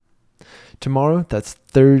Tomorrow, that's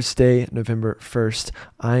Thursday, November 1st,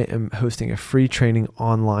 I am hosting a free training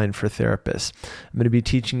online for therapists. I'm going to be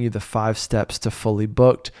teaching you the 5 steps to fully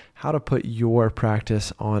booked, how to put your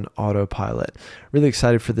practice on autopilot. Really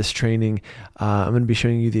excited for this training. I'm going to be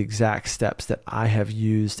showing you the exact steps that I have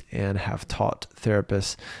used and have taught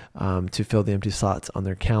therapists to fill the empty slots on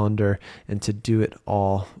their calendar and to do it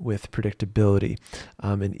all with predictability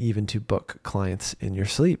and even to book clients in your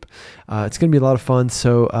sleep. It's going to be a lot of fun.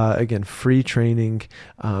 So again, free training.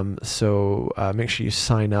 So make sure you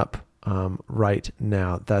sign up right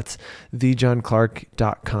now. That's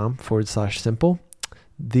thejohnclark.com/simple.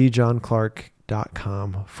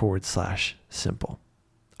 thejohnclark.com/simple.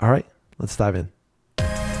 All right, let's dive in.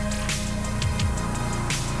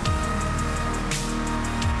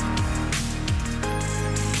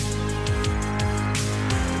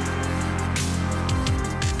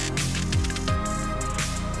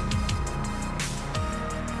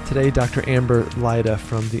 Today, Dr. Amber Lyda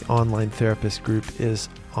from the Online Therapist Group is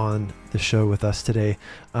on the show with us today.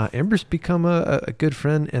 Amber's become a good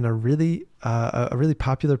friend and a really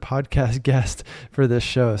popular podcast guest for this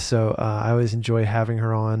show. So I always enjoy having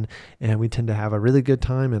her on, and we tend to have a really good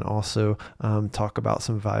time and also talk about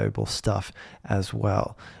some valuable stuff as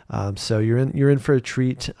well. So you're in for a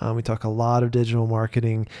treat. We talk a lot of digital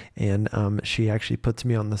marketing, and she actually puts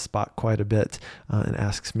me on the spot quite a bit and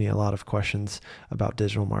asks me a lot of questions about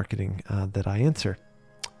digital marketing that I answer.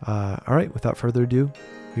 All right, without further ado,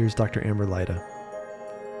 here's Dr. Amber Lyda.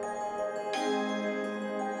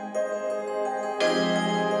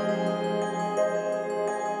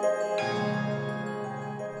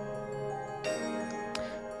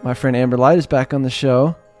 My friend Amber Lyda is back on the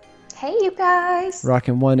show. Hey, you guys.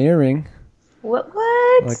 Rocking one earring. What?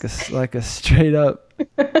 Like a straight up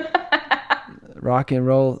rock and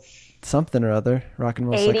roll something or other. Rock and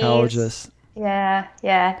roll 80s. Psychologist. Yeah.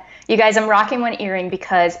 You guys, I'm rocking one earring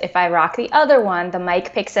because if I rock the other one, the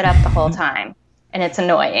mic picks it up the whole time, and it's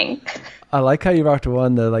annoying. I like how you rocked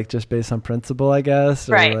one that like just based on principle, I guess.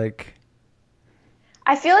 Or right. Like,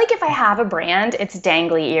 I feel like if I have a brand, it's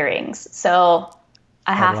dangly earrings, so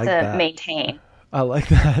I have to maintain. I like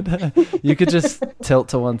that. You could just tilt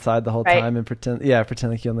to one side the whole right. time and pretend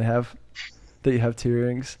like you only have that you have 2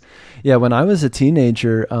 earrings. Yeah, when I was a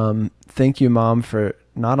teenager, thank you, Mom, for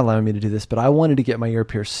not allowing me to do this, but I wanted to get my ear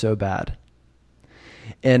pierced so bad.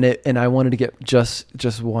 And I wanted to get just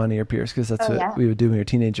one ear pierced because that's what we would do when we were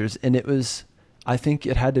teenagers. And I think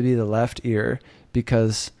it had to be the left ear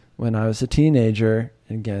because when I was a teenager,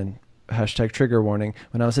 and again, hashtag trigger warning,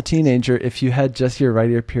 when I was a teenager, if you had just your right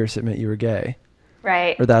ear pierced, it meant you were gay.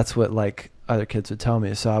 Right. Or that's what like other kids would tell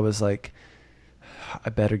me. So I was like, I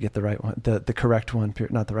better get the right one, the correct one,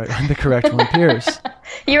 not the right one, the correct one pierced.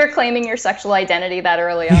 You were claiming your sexual identity that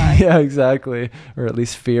early on. Yeah, exactly. Or at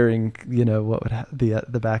least fearing, what would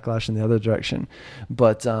the backlash in the other direction.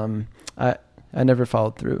 But I never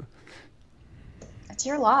followed through. It's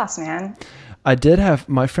your loss, man. I did have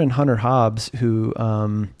my friend Hunter Hobbs, who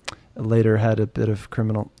later had a bit of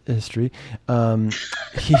criminal history. I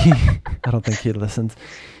don't think he listens.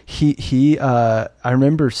 I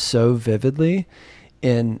remember so vividly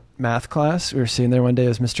in math class, we were sitting there one day. It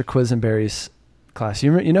was Mr. Quisenberry's class.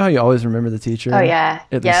 You know how you always remember the teacher? Oh, yeah.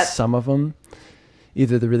 At least some of them,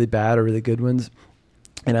 either the really bad or really good ones.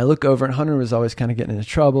 And I look over and Hunter was always kind of getting into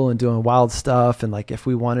trouble and doing wild stuff. And like, if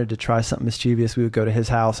we wanted to try something mischievous, we would go to his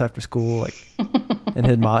house after school, like, and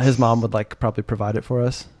his mom would like probably provide it for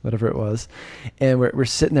us, whatever it was. And we're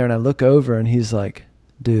sitting there and I look over and he's like,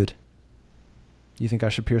 dude, you think I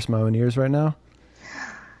should pierce my own ears right now?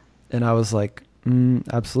 And I was like,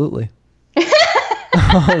 absolutely.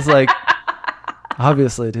 I was like,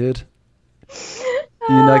 obviously, dude.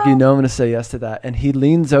 I'm going to say yes to that. And he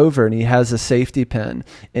leans over and he has a safety pin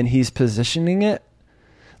and he's positioning it.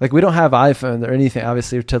 Like, we don't have iPhone or anything,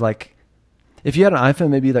 obviously, to like, if you had an iPhone,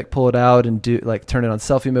 maybe like pull it out and do like turn it on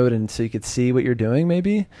selfie mode and so you could see what you're doing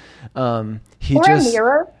maybe. A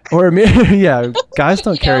mirror. Or a mirror. Yeah. Guys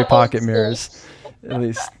don't carry pocket mirrors, at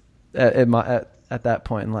least at that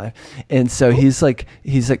point in life. And so he's like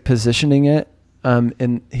positioning it.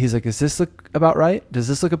 And he's like, does this look about right? Does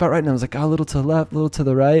this look about right? And I was like, a little to the left, a little to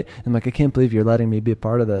the right. And I'm like, I can't believe you're letting me be a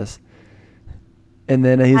part of this. And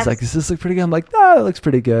then he's like, does this look pretty good? I'm like, no, it looks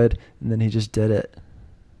pretty good. And then he just did it.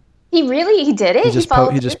 He did it? He just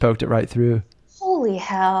poked it right through. Holy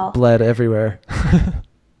hell. Bled everywhere.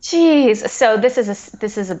 Jeez. So this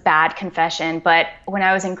is a bad confession, but when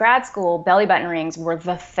I was in grad school, belly button rings were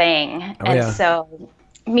the thing. So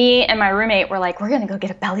me and my roommate were like, we're going to go get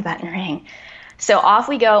a belly button ring. So off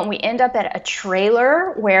we go, and we end up at a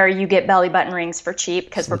trailer where you get belly button rings for cheap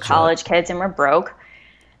because we're college kids and we're broke.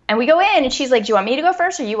 And we go in and she's like, do you want me to go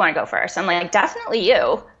first or you want to go first? I'm like, definitely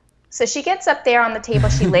you. So she gets up there on the table,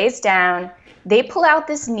 she lays down. They pull out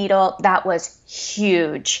this needle that was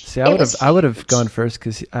huge. See, I would have gone first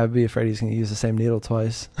because I'd be afraid he's going to use the same needle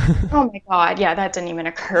twice. Oh my God. Yeah, that didn't even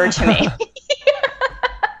occur to me.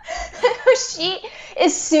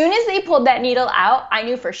 As soon as they pulled that needle out, I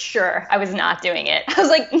knew for sure I was not doing it. I was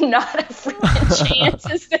like, not a freaking chance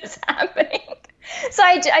is this happening. So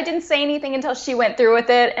I didn't say anything until she went through with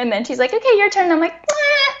it. And then she's like, okay, your turn. I'm like,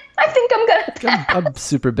 I think I'm going to pass. I'm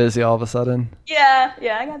super busy all of a sudden. Yeah,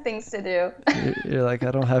 I got things to do. You're like,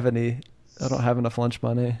 I don't have enough lunch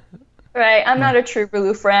money. Right, I'm not a true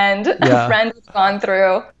blue friend. Yeah. A friend who's gone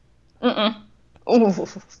through. Ooh.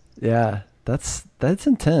 Yeah, that's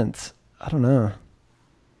intense. I don't know.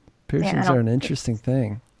 Piercings are an interesting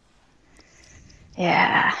thing.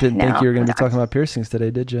 Yeah. Didn't think you were going to be talking about piercings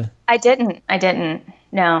today, did you? I didn't.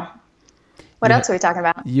 No. What else were we talking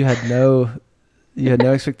about? You had no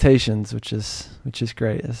expectations, which is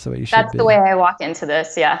great. That's the way you should be. That's the way I walk into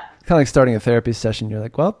this, yeah. It's kind of like starting a therapy session. You're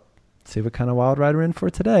like, well, see what kind of wild ride we're in for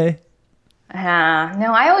today. No,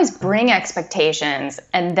 I always bring expectations.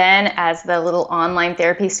 And then as the little online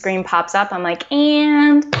therapy screen pops up, I'm like,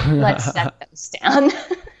 and let's set those down.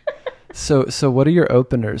 So what are your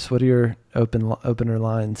openers? What are your opener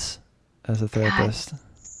lines as a therapist? God,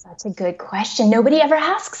 such a good question. Nobody ever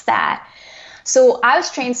asks that. So I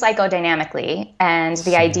was trained psychodynamically, and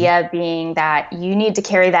the idea being that you need to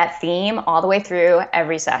carry that theme all the way through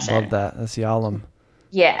every session. Love that. That's Yalom.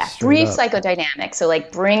 Yeah, brief psychodynamic. So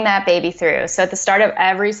like bring that baby through. So at the start of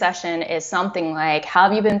every session is something like, how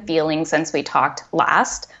have you been feeling since we talked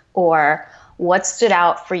last? Or what stood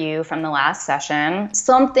out for you from the last session?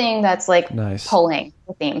 Something that's like pulling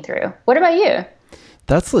the theme through. What about you?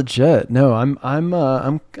 That's legit. No, I'm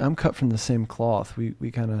cut from the same cloth.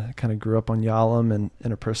 We kind of grew up on Yalom and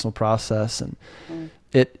interpersonal process, and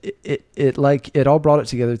it all brought it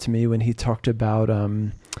together to me when he talked about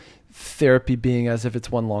therapy being as if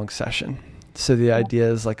it's one long session. So the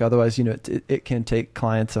idea is like, otherwise, it can take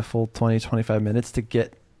clients a full 20, 25 minutes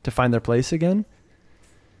to find their place again.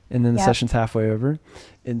 And then the session's halfway over.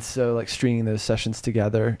 And so like stringing those sessions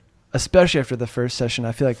together, especially after the first session,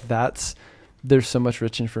 I feel like there's so much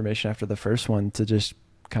rich information after the first one to just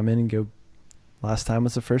come in and go, last time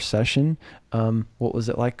was the first session. What was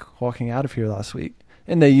it like walking out of here last week?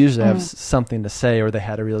 And they usually have something to say, or they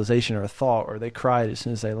had a realization or a thought, or they cried as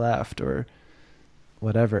soon as they left, or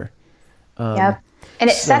whatever. Yep. And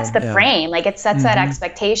it sets the frame. Like it sets that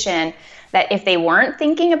expectation that if they weren't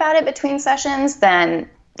thinking about it between sessions, then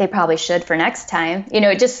they probably should for next time.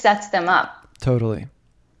 It just sets them up. Totally.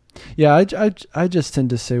 Yeah, I just tend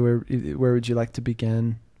to say, where would you like to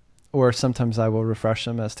begin? Or sometimes I will refresh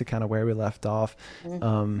them as to kind of where we left off. So at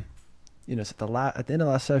the end of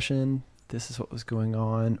last session, this is what was going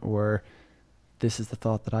on, or this is the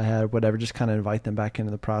thought that I had, whatever, just kind of invite them back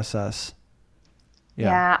into the process.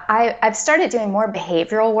 Yeah, I've started doing more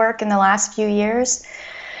behavioral work in the last few years,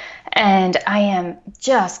 and I am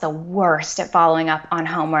just the worst at following up on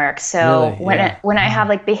homework. So really? when I have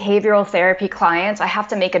like behavioral therapy clients, I have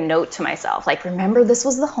to make a note to myself, like, remember this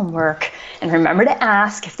was the homework, and remember to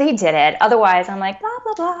ask if they did it. Otherwise, I'm like, blah,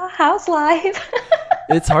 blah, blah, how's life?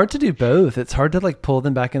 It's hard to do both. It's hard to like pull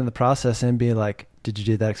them back into the process and be like, did you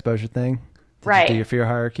do that exposure thing? Did you do your fear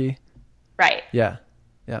hierarchy? Right. Yeah.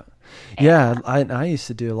 Yeah. I used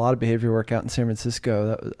to do a lot of behavior work out in San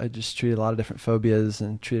Francisco. I just treated a lot of different phobias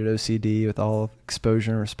and treated OCD with all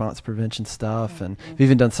exposure and response prevention stuff. And I've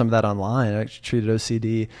even done some of that online. I actually treated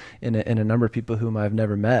OCD in a number of people whom I've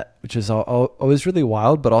never met, which is always really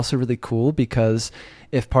wild, but also really cool, because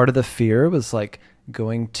if part of the fear was like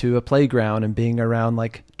going to a playground and being around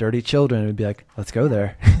like dirty children, it would be like, let's go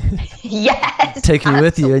there. Yes. Take me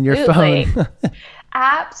with you in your phone.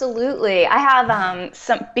 Absolutely. I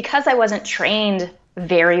have because I wasn't trained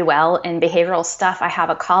very well in behavioral stuff, I have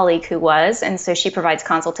a colleague who was, and so she provides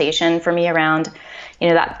consultation for me around,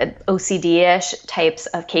 that OCD-ish types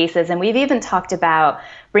of cases. And we've even talked about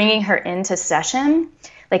bringing her into session,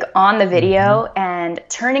 like on the video, and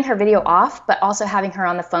turning her video off, but also having her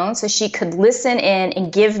on the phone so she could listen in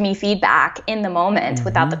and give me feedback in the moment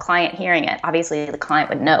without the client hearing it. Obviously, the client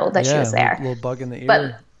would know that she was there. A little bug in the ear.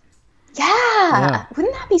 But yeah,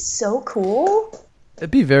 wouldn't that be so cool?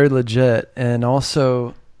 It'd be very legit. And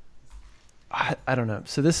also, I don't know.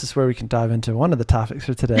 So this is where we can dive into one of the topics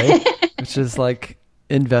for today, which is like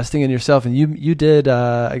investing in yourself. And you did,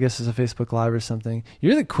 I guess it's a Facebook Live or something.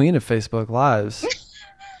 You're the queen of Facebook Lives.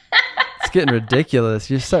 It's getting ridiculous.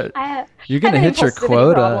 You're going to hit your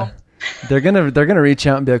quota. They're going to reach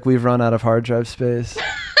out and be like, we've run out of hard drive space.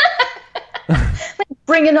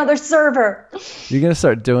 Bring another server. You're going to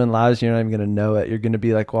start doing lives. You're not even going to know it. You're going to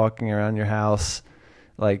be like walking around your house,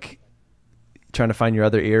 like trying to find your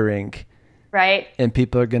other earring. Right. And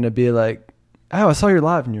people are going to be like, oh, I saw your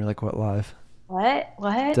live. And you're like, what live? What?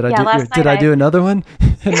 Did I do another one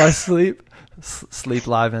in my sleep? Sleep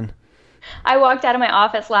live-in. I walked out of my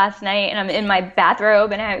office last night and I'm in my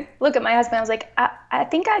bathrobe and I look at my husband. I was like, I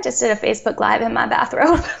think I just did a Facebook Live in my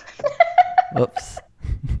bathrobe. Whoops.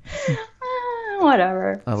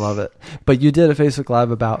 Whatever. I love it. But you did a Facebook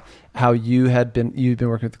Live about how you'd been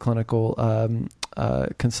working with a clinical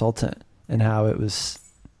consultant and how it was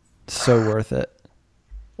so worth it.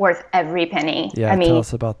 Worth every penny. Yeah, tell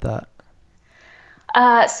us about that.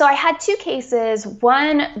 So I had two cases.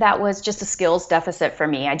 One that was just a skills deficit for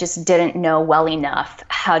me. I just didn't know well enough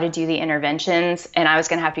how to do the interventions, and I was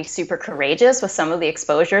going to have to be super courageous with some of the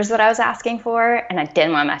exposures that I was asking for, and I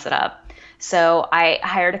didn't want to mess it up. So I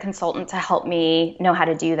hired a consultant to help me know how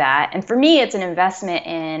to do that. And for me, it's an investment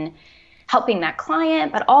in helping that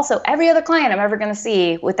client, but also every other client I'm ever going to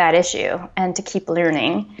see with that issue, and to keep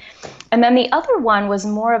learning. And then the other one was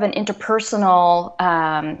more of an interpersonal,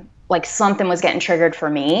 like something was getting triggered for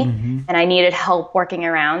me, and I needed help working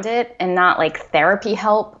around it, and not like therapy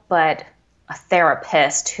help, but a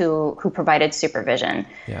therapist who provided supervision.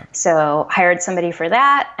 Yeah. So hired somebody for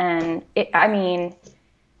that. And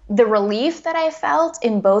the relief that I felt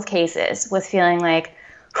in both cases was feeling like,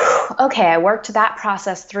 okay, I worked that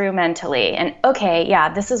process through mentally, and okay,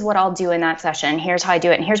 yeah, this is what I'll do in that session. Here's how I do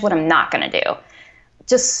it, and here's what I'm not going to do.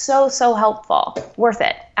 Just so helpful. Worth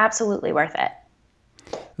it. Absolutely worth it.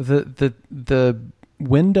 The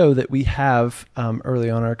window that we have early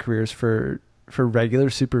on in our careers for regular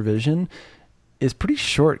supervision is pretty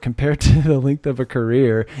short compared to the length of a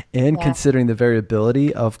career, and considering the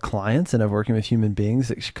variability of clients and of working with human beings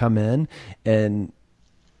that should come in and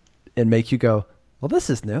make you go, well, this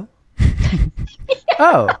is new.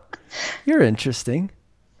 Oh, you're interesting.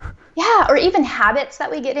 Yeah, or even habits that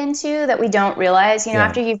we get into that we don't realize,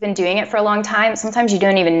 after you've been doing it for a long time, sometimes you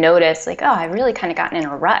don't even notice, like, oh, I've really kind of gotten in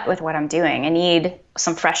a rut with what I'm doing. I need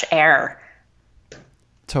some fresh air.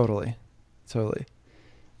 Totally.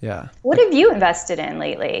 Yeah. What have you invested in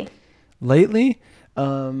lately? Lately? It's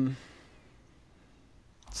a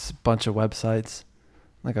bunch of websites,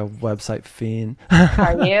 like a website fiend.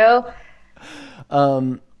 Are you?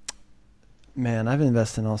 Man, I've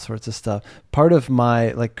invested in all sorts of stuff. Part of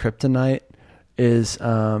my like kryptonite is,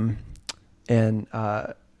 and Kelly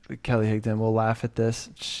Higdon will laugh at this.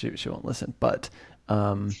 She won't listen, but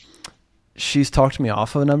she's talked me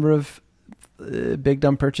off of a number of big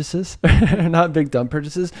dumb purchases. Not big dumb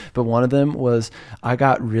purchases, but one of them was I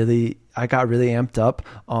got really amped up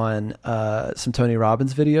on some Tony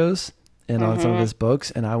Robbins videos and on some of his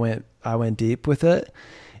books, and I went deep with it,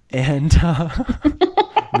 and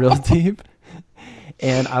real deep.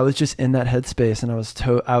 And I was just in that headspace, and I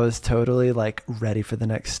was totally like ready for the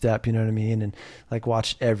next step. You know what I mean? And like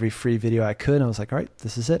watched every free video I could. And I was like, all right,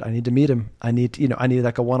 this is it. I need to meet him. I need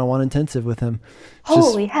like a one-on-one intensive with him.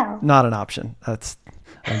 Holy hell. Not an option. I'm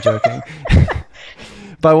joking.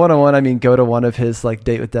 By one-on-one, I mean, go to one of his like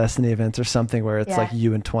Date with Destiny events or something where it's like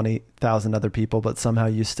you and 20,000 other people, but somehow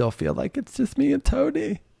you still feel like it's just me and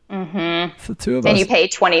Tony. It's the two of us. And you pay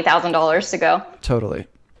 $20,000 to go. Totally.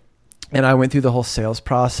 And I went through the whole sales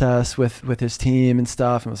process with his team and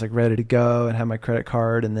stuff, and was like ready to go and had my credit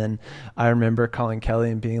card. And then I remember calling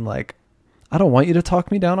Kelly and being like, I don't want you to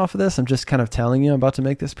talk me down off of this. I'm just kind of telling you I'm about to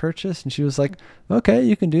make this purchase. And she was like, okay,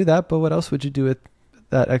 you can do that, but what else would you do with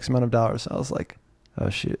that X amount of dollars? I was like, oh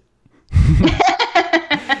shoot.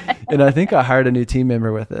 And I think I hired a new team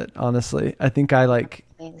member with it. Honestly, I think I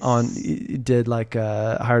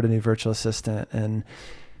hired a new virtual assistant, and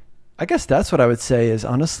I guess that's what I would say is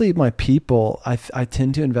honestly my people. I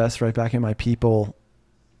tend to invest right back in my people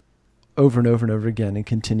over and over and over again, and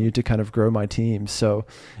continue to kind of grow my team. So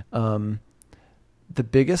the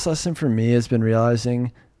biggest lesson for me has been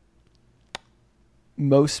realizing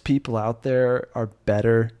most people out there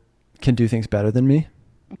can do things better than me,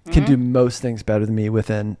 can do most things better than me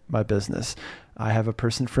within my business. I have a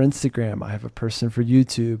person for Instagram. I have a person for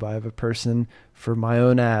YouTube. I have a person for my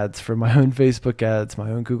own ads, for my own Facebook ads, my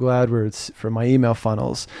own Google AdWords, for my email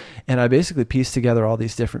funnels. And I basically piece together all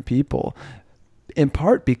these different people, in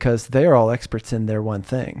part because they are all experts in their one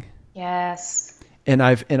thing. Yes. And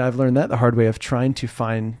I've learned that the hard way of trying to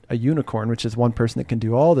find a unicorn, which is one person that can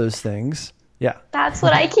do all those things. Yeah. That's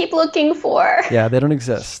what I keep looking for. Yeah, they don't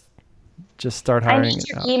exist. Just start hiring. I need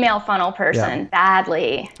your email funnel person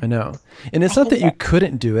badly. I know. And it's not that you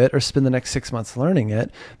couldn't do it or spend the next 6 months learning it,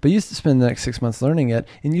 but you used to spend the next 6 months learning it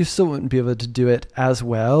and you still wouldn't be able to do it as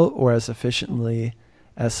well or as efficiently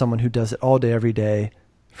as someone who does it all day, every day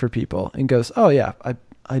for people and goes, oh yeah,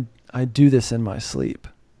 I do this in my sleep.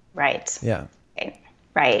 Right. Yeah.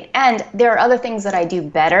 Right. And there are other things that I do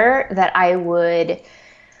better that I would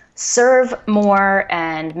serve more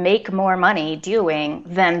and make more money doing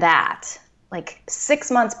than that. Like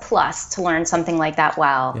 6 months plus to learn something like that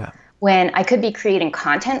when I could be creating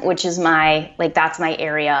content, which is that's my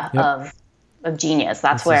area of genius.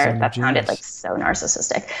 That sounded like so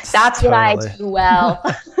narcissistic. That's what I do well.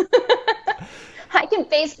 I can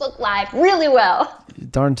Facebook Live really well.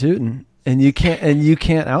 Darn tootin'. And you can't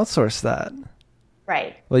outsource that.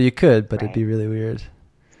 Right. Well, you could, but it'd be really weird.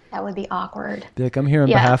 That would be awkward. Be like, I'm here on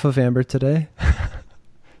behalf of Amber today.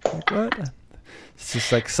 Like, what? It's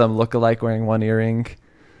just like some lookalike wearing one earring.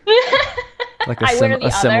 Like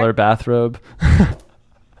a similar bathrobe.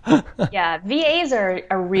 Yeah, VAs are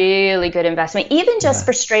a really good investment, even just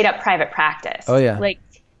for straight up private practice. Oh, yeah. Like,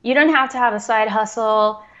 you don't have to have a side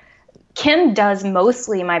hustle. Kim does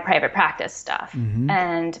mostly my private practice stuff. Mm-hmm.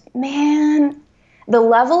 And man, the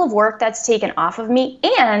level of work that's taken off of me,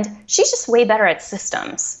 and she's just way better at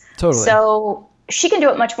systems. Totally. So she can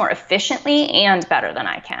do it much more efficiently and better than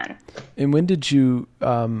I can. And when did you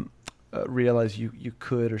realize you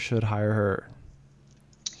could or should hire her?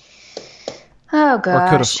 Oh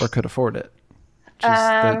gosh. Or could afford it?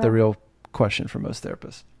 Just the real question for most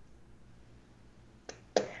therapists.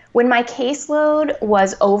 When my caseload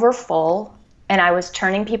was over full and I was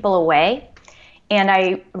turning people away, and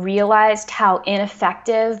I realized how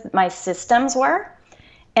ineffective my systems were,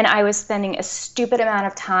 and I was spending a stupid amount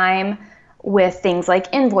of time with things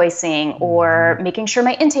like invoicing or making sure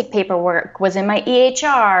my intake paperwork was in my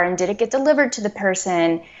EHR and did it get delivered to the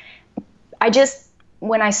person.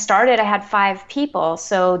 When I started, I had 5 people,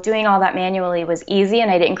 so doing all that manually was easy, and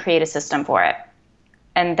I didn't create a system for it.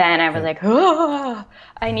 And then I was like, oh,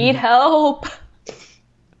 I need help.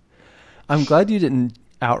 I'm glad you didn't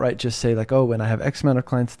outright just say like, oh, when I have X amount of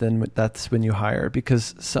clients, then that's when you hire.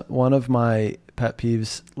 Because one of my pet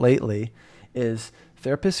peeves lately is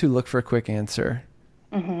therapists who look for a quick answer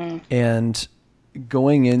and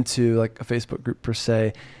going into like a Facebook group per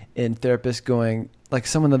se, and therapists going, like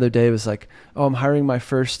someone the other day was like, oh, I'm hiring my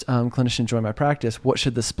first clinician to join my practice. What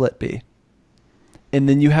should the split be? And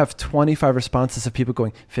then you have 25 responses of people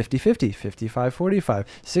going 50-50, 55-45,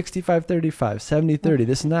 65-35, 70-30,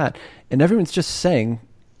 this and that. And everyone's just saying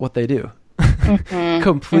what they do.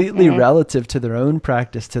 Completely relative to their own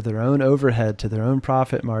practice, to their own overhead, to their own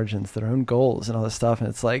profit margins, their own goals and all this stuff. And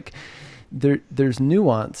it's like there's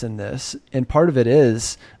nuance in this. And part of it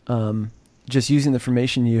is just using the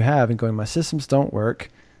information you have and going, my systems don't work.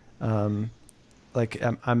 Like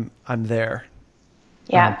I'm there.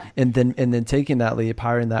 Yeah. And then taking that leap,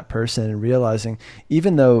 hiring that person and realizing,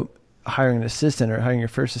 even though hiring an assistant or hiring your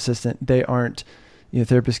first assistant, they aren't,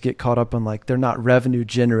 therapists get caught up on like, they're not revenue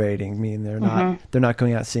generating, meaning they're not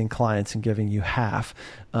going out seeing clients and giving you half.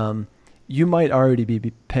 You might already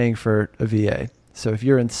be paying for a VA. So if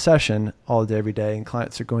you're in session all day, every day, and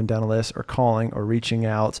clients are going down a list or calling or reaching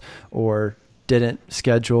out or didn't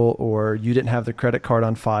schedule, or you didn't have the credit card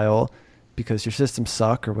on file because your systems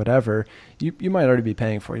suck or whatever, you might already be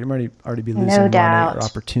paying for it. You might already be losing money or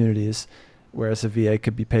opportunities, whereas a VA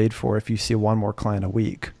could be paid for if you see one more client a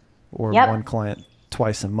week or one client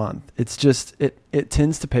twice a month. It's just, it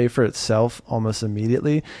tends to pay for itself almost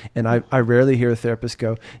immediately. And I rarely hear a therapist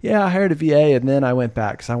go, yeah, I hired a VA and then I went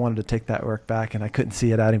back because I wanted to take that work back and I couldn't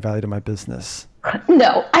see it adding value to my business.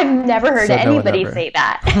 No, I've never heard anybody say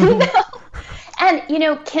that. No.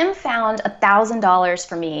 And, Kim found $1,000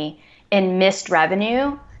 for me in missed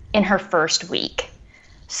revenue in her first week.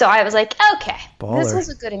 So I was like, okay, This was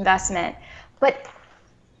a good investment. But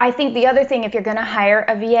I think the other thing, if you're going to hire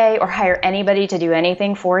a VA or hire anybody to do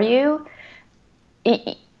anything for you,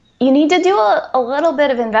 you need to do a little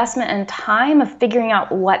bit of investment and time of figuring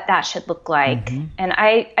out what that should look like. Mm-hmm. And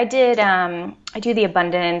I do the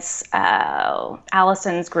Abundance,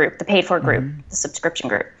 Allison's group, the paid for group, the subscription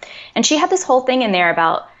group. And she had this whole thing in there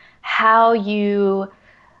about how you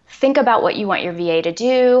think about what you want your VA to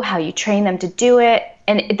do, how you train them to do it.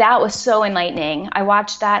 And that was so enlightening. I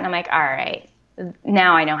watched that and I'm like, all right,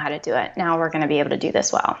 now I know how to do it. Now we're going to be able to do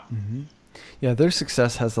this well. Mm-hmm. Yeah, their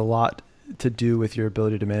success has a lot to do with your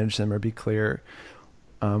ability to manage them or be clear,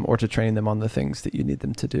 or to train them on the things that you need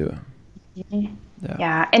them to do. Mm-hmm.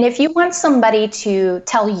 Yeah. And if you want somebody to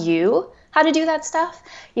tell you how to do that stuff,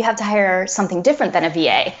 you have to hire something different than a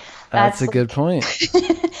VA. That's a good point.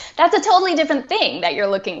 That's a totally different thing that you're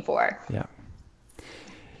looking for. Yeah.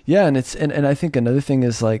 Yeah. And I think another thing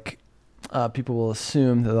is like, people will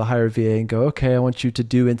assume that they'll hire a VA and go, okay, I want you to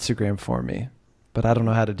do Instagram for me, but I don't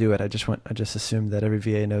know how to do it. I just assume that every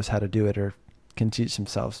VA knows how to do it or can teach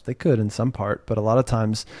themselves. They could in some part, but a lot of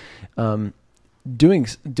times, doing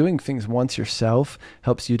things once yourself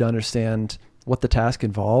helps you to understand what the task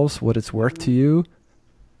involves, what it's worth to you,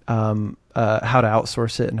 how to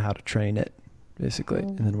outsource it and how to train it basically.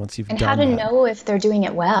 And then once you've done that. And how to know if they're doing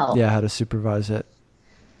it well. Yeah. How to supervise it.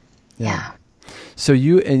 Yeah. So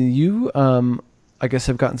you, I guess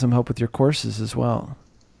have gotten some help with your courses as well.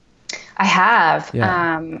 I have.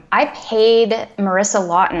 Yeah. I paid Marissa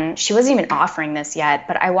Lawton. She wasn't even offering this yet,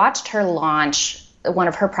 but I watched her launch one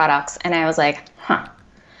of her products and I was like,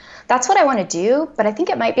 that's what I want to do, but I think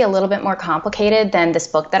it might be a little bit more complicated than this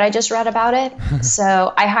book that I just read about it.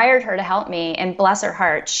 So I hired her to help me, and bless her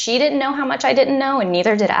heart, she didn't know how much I didn't know, and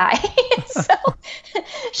neither did I. So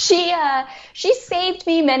she saved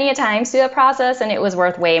me many a times through the process, and it was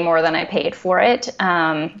worth way more than I paid for it.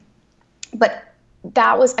 But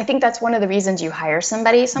I think that's one of the reasons you hire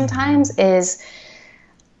somebody sometimes is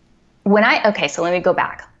so let me go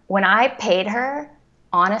back. When I paid her,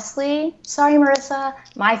 honestly, sorry, Marissa,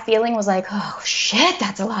 my feeling was like, oh shit,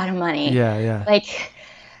 that's a lot of money. Yeah. Like,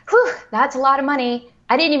 that's a lot of money.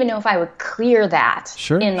 I didn't even know if I would clear that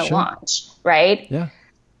in the launch, right? Yeah.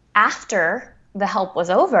 After the help was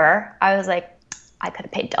over, I was like, I could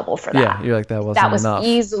have paid double for that. Yeah, you're like, that wasn't enough. That was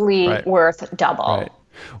easily worth double. Right.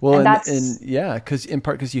 Well, because in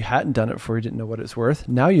part because you hadn't done it before, you didn't know what it's worth.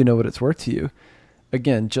 Now you know what it's worth to you.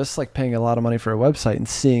 Again, just like paying a lot of money for a website and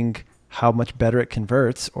seeing how much better it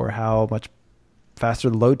converts or how much faster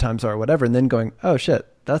the load times are or whatever, and then going, oh shit,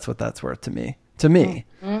 that's what that's worth to me.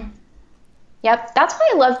 Mm-hmm. Yep. That's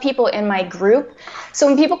why I love people in my group. So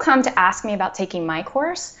when people come to ask me about taking my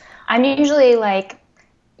course, I'm usually like,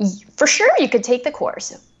 for sure you could take the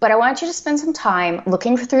course, but I want you to spend some time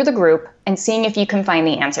looking through the group and seeing if you can find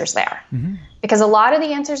the answers there. Mm-hmm. Because a lot of the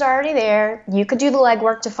answers are already there. You could do the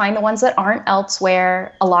legwork to find the ones that aren't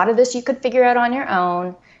elsewhere. A lot of this you could figure out on your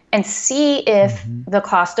own and see if the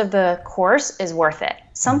cost of the course is worth it.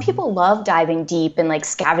 Some people love diving deep and like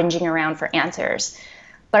scavenging around for answers.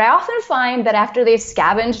 But I often find that after they've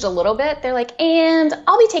scavenged a little bit, they're like, and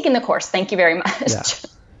I'll be taking the course. Thank you very much. Yeah.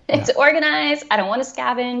 It's organized. I don't want to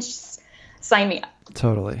scavenge. Just sign me up.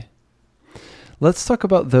 Totally. Let's talk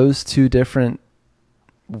about those two different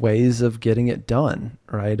ways of getting it done,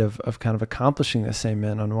 right? Of kind of accomplishing the same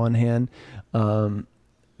end. On one hand,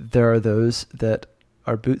 there are those that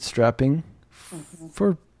are bootstrapping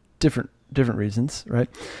for different reasons, right?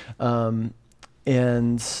 And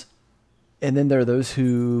then there are those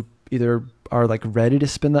who either are like ready to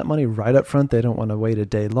spend that money right up front. They don't want to wait a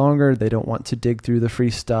day longer. They don't want to dig through the free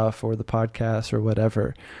stuff or the podcast or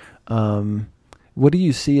whatever. What do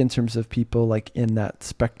you see in terms of people like in that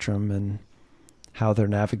spectrum and how they're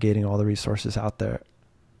navigating all the resources out there?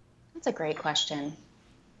 That's a great question.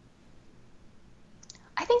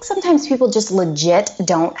 I think sometimes people just legit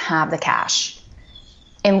don't have the cash,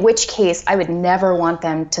 in which case I would never want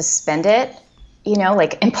them to spend it,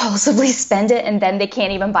 like impulsively spend it, and then they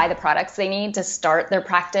can't even buy the products they need to start their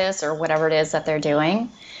practice or whatever it is that they're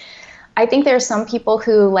doing. I think there are some people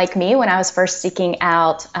who, like me, when I was first seeking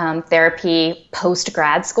out therapy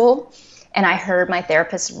post-grad school, and I heard my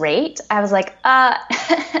therapist's rate, I was like,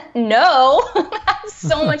 no, that's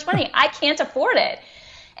so much money. I can't afford it.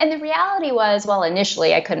 And the reality was, well,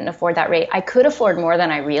 initially I couldn't afford that rate. I could afford more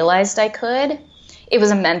than I realized I could. It was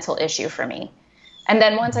a mental issue for me. And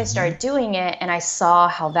then once I started doing it and I saw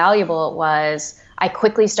how valuable it was, I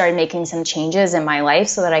quickly started making some changes in my life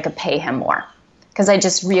so that I could pay him more. Because I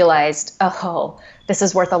just realized, this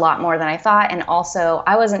is worth a lot more than I thought. And also,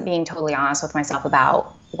 I wasn't being totally honest with myself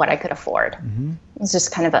about what I could afford. Mm-hmm. It was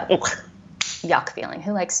just kind of a yuck feeling.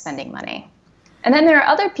 Who likes spending money? And then there are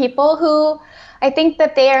other people who I think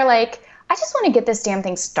that they are like, I just want to get this damn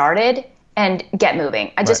thing started and get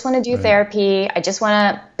moving. I just want to do therapy. I just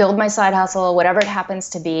want to build my side hustle, whatever it happens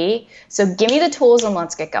to be. So give me the tools and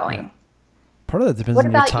let's get going. Yeah. Part of that depends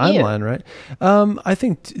on your timeline, right? I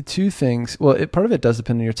think two things. Well, part of it does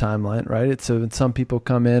depend on your timeline, right? So when some people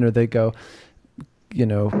come in or they go,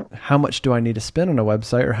 how much do I need to spend on a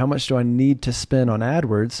website or how much do I need to spend on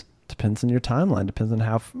AdWords? Depends on your timeline. Depends on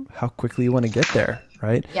how quickly you want to get there,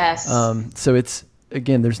 right? Yes. So it's,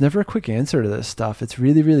 again, there's never a quick answer to this stuff. It's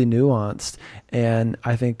really, really nuanced. And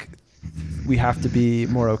I think we have to be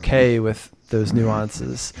more okay with those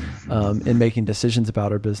nuances in making decisions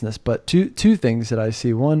about our business. But two things that I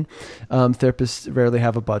see. One, therapists rarely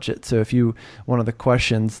have a budget. So one of the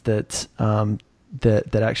questions that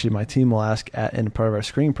actually my team will ask in part of our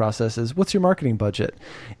screening process is, what's your marketing budget?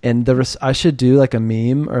 And I should do like a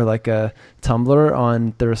meme or like a Tumblr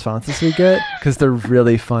on the responses we get, because they're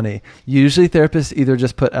really funny. Usually therapists either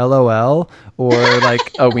just put LOL or like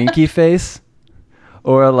a winky face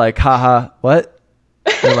or like, haha, what?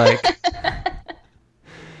 Or like,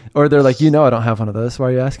 or they're like, I don't have one of those. Why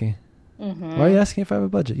are you asking? Mm-hmm. Why are you asking if I have a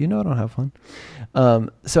budget? I don't have one.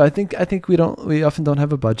 So I think we often don't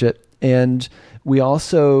have a budget, and we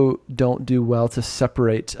also don't do well to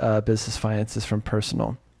separate business finances from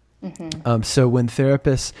personal. Mm-hmm. So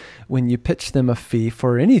when you pitch them a fee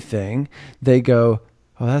for anything, they go,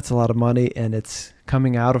 oh, that's a lot of money and it's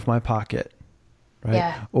coming out of my pocket. Right.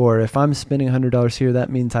 Yeah. Or if I'm spending $100 here,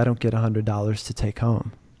 that means I don't get $100 to take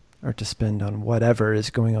home or to spend on whatever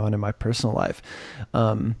is going on in my personal life.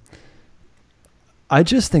 I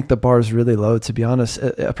just think the bar is really low, to be honest.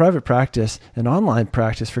 A private practice, an online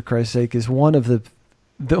practice, for Christ's sake, is one of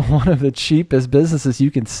the cheapest businesses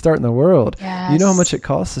you can start in the world. Yes. You know how much it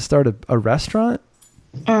costs to start a restaurant?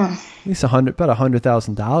 At least about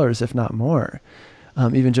 $100,000, if not more.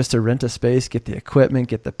 Even just to rent a space, get the equipment,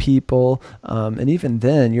 get the people. And even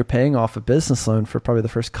then you're paying off a business loan for probably the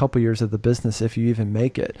first couple years of the business, if you even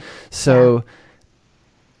make it. So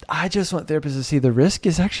I just want therapists to see the risk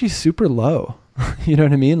is actually super low. You know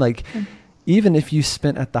what I mean? Like, even if you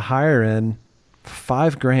spent at the higher end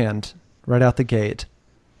 $5,000 right out the gate,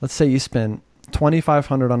 let's say you spend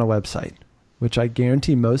 $2,500 on a website, which I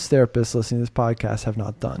guarantee most therapists listening to this podcast have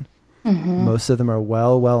not done. Mm-hmm. Most of them are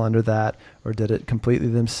well under that, or did it completely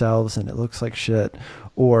themselves and it looks like shit.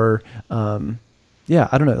 Or, I don't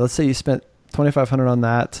know. Let's say you spent $2,500 on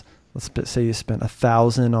that. Let's say you spent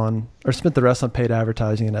 $1,000 on, or spent the rest on paid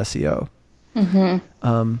advertising and SEO.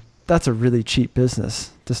 Mm-hmm. That's a really cheap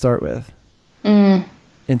business to start with. And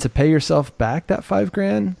to pay yourself back that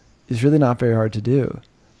 $5,000 is really not very hard to do.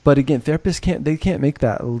 But again, therapists can't make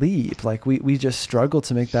that leap. Like we just struggle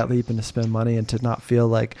to make that leap and to spend money and to not feel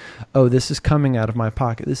like, oh, this is coming out of my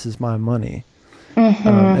pocket. This is my money. Mm-hmm.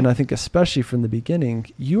 And I think especially from the beginning,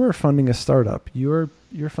 you are funding a startup. You're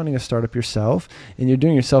funding a startup yourself, and you're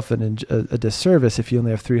doing yourself a disservice if you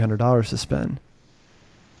only have $300 to spend.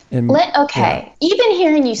 Even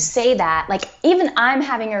hearing you say that, like, even I'm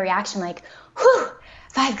having a reaction like, whew,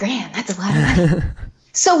 $5,000, that's a lot of money.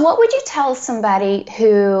 So what would you tell somebody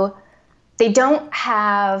who they don't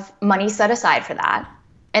have money set aside for that,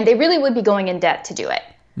 and they really would be going in debt to do it?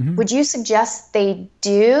 Mm-hmm. Would you suggest they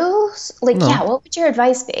do? Like, no. Yeah, what would your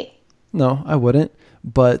advice be? No, I wouldn't.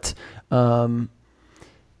 But I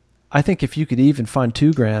think if you could even find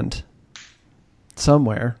 $2,000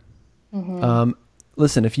 somewhere, mm-hmm.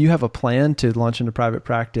 Listen, if you have a plan to launch into private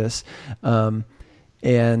practice, and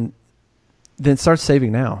then start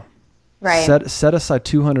saving now. Right. Set aside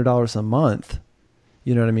 $200 a month,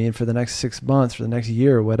 you know what I mean, for the next 6 months, for the next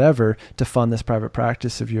year, or whatever, to fund this private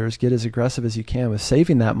practice of yours. Get as aggressive as you can with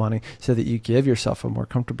saving that money so that you give yourself a more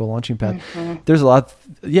comfortable launching pad. Mm-hmm. There's a lot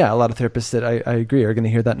of therapists that I agree are going to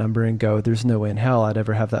hear that number and go, there's no way in hell I'd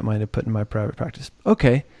ever have that money to put in my private practice.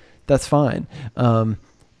 Okay, that's fine.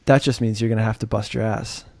 That just means you're going to have to bust your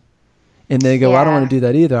ass. And they go, I don't want to do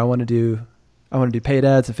that either. I want to do paid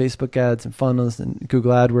ads and Facebook ads and funnels and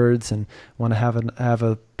Google AdWords, and want to have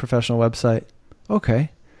a professional website. Okay.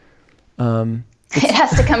 It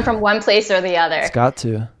has to come from one place or the other. It's got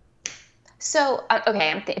to. So,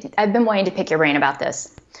 I've been wanting to pick your brain about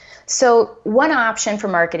this. So one option for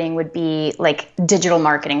marketing would be like digital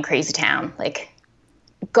marketing crazy town, like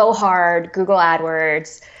go hard, Google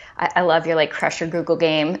AdWords. I love your like crush your Google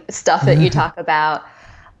game stuff that you talk about.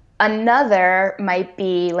 Another might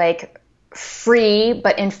be like free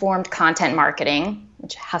but informed content marketing,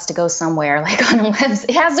 which has to go somewhere, like on a website.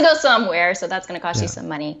 It has to go somewhere, so that's going to cost you some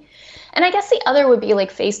money. And I guess the other would be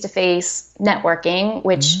like face-to-face networking,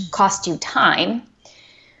 which costs you time.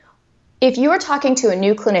 If you were talking to a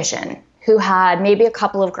new clinician who had maybe a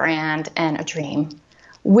couple of grand and a dream,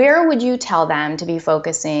 where would you tell them to be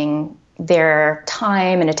focusing their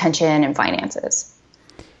time and attention and finances?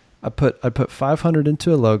 I put $500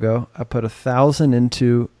 into a logo. I put $1,000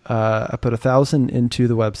 into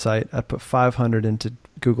the website. I put $500 into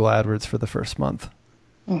Google AdWords for the first month.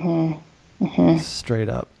 Mm-hmm. Mm-hmm. Straight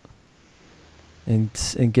up. And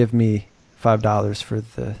give me $5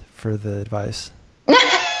 for the advice.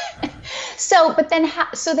 So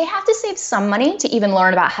they have to save some money to even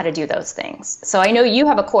learn about how to do those things. So I know you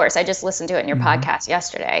have a course. I just listened to it in your podcast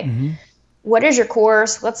yesterday. Mm-hmm. What is your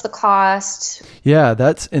course? What's the cost? Yeah,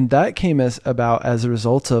 that came as a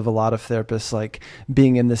result of a lot of therapists like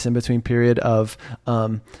being in this in-between period of,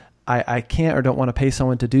 I can't or don't want to pay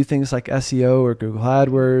someone to do things like SEO or Google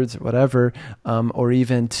AdWords or whatever, or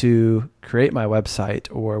even to create my website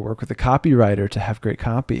or work with a copywriter to have great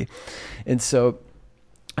copy. And so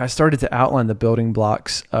I started to outline the building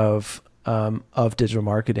blocks of digital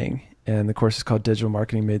marketing. And the course is called Digital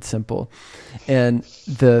Marketing Made Simple. And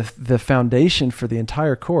the foundation for the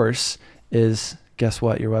entire course is, guess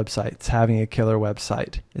what? Your website. It's having a killer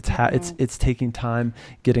website. It's taking time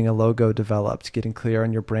getting a logo developed, getting clear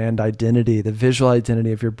on your brand identity, the visual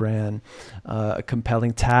identity of your brand, a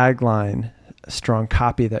compelling tagline, a strong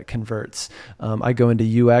copy that converts. I go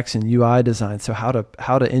into UX and UI design. So how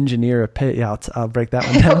to engineer a page. Yeah, I'll break that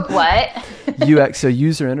one down. What? UX, so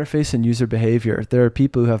user interface and user behavior. There are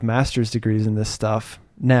people who have master's degrees in this stuff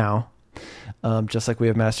now, just like we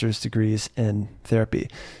have master's degrees in therapy.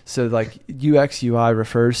 So like UX, UI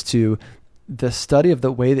refers to the study of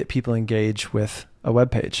the way that people engage with a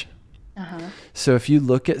web page. Uh-huh. So if you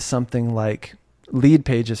look at something like Lead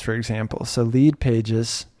Pages, for example. So Lead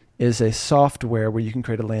Pages is a software where you can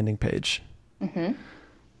create a landing page. Mm-hmm.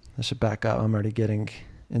 I should back up. I'm already getting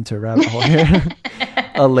into a rabbit hole here.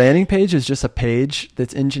 A landing page is just a page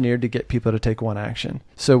that's engineered to get people to take one action.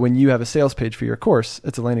 So when you have a sales page for your course,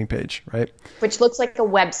 it's a landing page, right? Which looks like a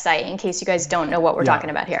website, in case you guys don't know what we're talking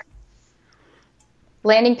about here.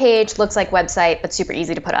 Landing page looks like website, but super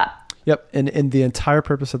easy to put up. Yep. And the entire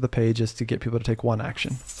purpose of the page is to get people to take one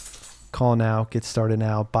action. Call now, get started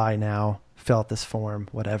now, buy now, fill out this form,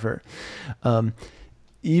 whatever.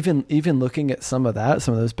 Even looking at some of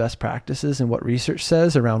those best practices and what research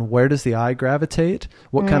says around where does the eye gravitate,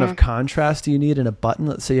 what kind of contrast do you need in a button?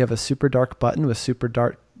 Let's say you have a super dark button with super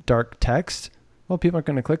dark text. Well, people aren't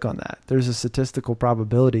going to click on that. There's a statistical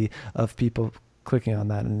probability of people clicking on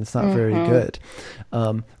that, and it's not very good.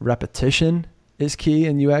 Repetition is key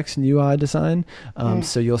in UX and UI design.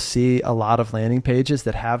 So you'll see a lot of landing pages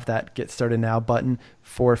that have that get started now button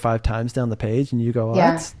 4 or 5 times down the page, and you go,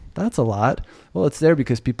 that's a lot. Well, it's there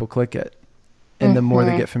because people click it. And the more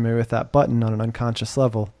they get familiar with that button on an unconscious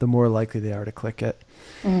level, the more likely they are to click it.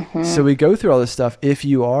 So we go through all this stuff. If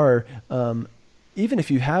you are, even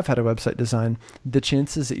if you have had a website design, the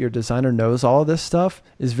chances that your designer knows all of this stuff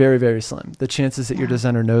is very, very slim. The chances that your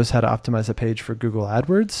designer knows how to optimize a page for Google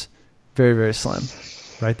AdWords, very, very slim,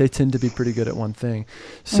 right? They tend to be pretty good at one thing.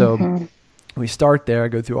 So we start there. I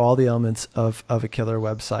go through all the elements of a killer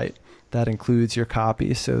website. That includes your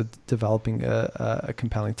copy, so developing a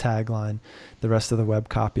compelling tagline, the rest of the web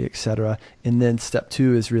copy, etc. And then step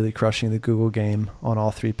 2 is really crushing the Google game on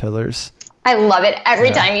all 3 pillars. I love it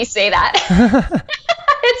every time you say that.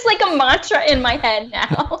 It's like a mantra in my head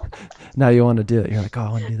now. Now you want to do it. You're like, oh, I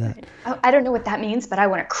want to do that. I don't know what that means, but I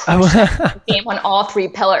want to crush the game on all 3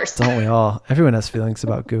 pillars. Don't we all? Everyone has feelings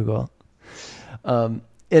about Google. And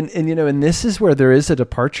this is where there is a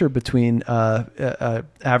departure between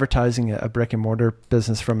advertising a brick and mortar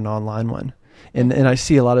business from an online one. And I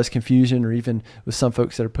see a lot of confusion, or even with some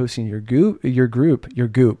folks that are posting your goop.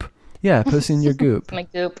 Yeah, posting your goop. My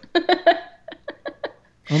goop.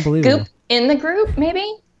 Unbelievable. Goop in the group, maybe?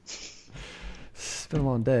 It's been a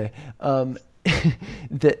long day.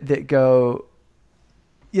 That go,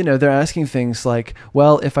 they're asking things like,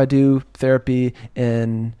 well, if I do therapy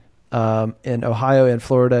in Ohio and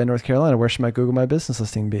Florida and North Carolina, where should my Google My Business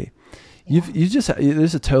listing be? Yeah.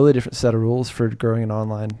 There's a totally different set of rules for growing an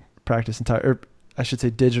online practice, or I should say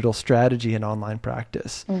digital strategy in online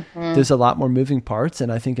practice. There's a lot more moving parts. And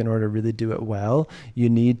I think in order to really do it well, you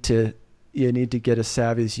need to get as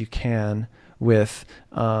savvy as you can with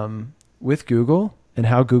Google, and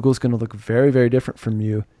how Google's going to look very, very different for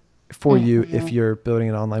you if you're building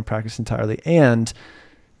an online practice entirely. And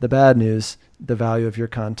the bad news, the value of your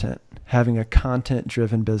content, having a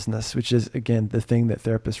content-driven business, which is, again, the thing that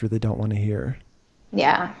therapists really don't want to hear.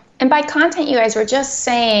 Yeah. And by content, you guys were just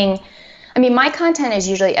saying, my content is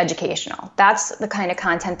usually educational. That's the kind of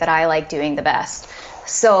content that I like doing the best.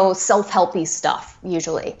 So self-helpy stuff,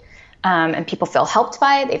 usually. And people feel helped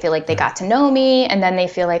by it. They feel like they got to know me, and then they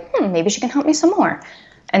feel like, maybe she can help me some more.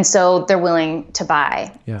 And so they're willing to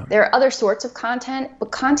buy. Yeah. There are other sorts of content,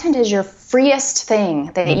 but content is your freest thing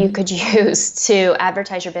that you could use to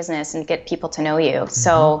advertise your business and get people to know you.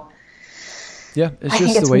 So yeah, it's I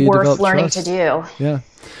just think it's the way you worth develop learning trust. to do. Yeah.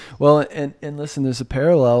 Well, and listen, there's a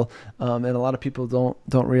parallel, and a lot of people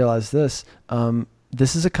don't realize this.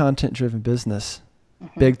 This is a content-driven business,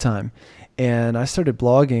 big time. And I started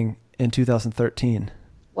blogging in 2013.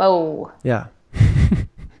 Whoa. Yeah.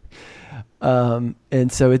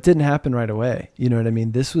 And so it didn't happen right away. You know what I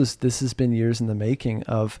mean? This has been years in the making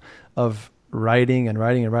of writing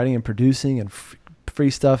and producing and free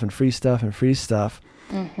stuff,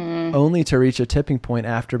 only to reach a tipping point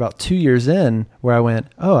after about 2 years in where I went,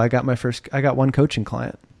 oh, I got one coaching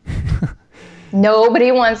client.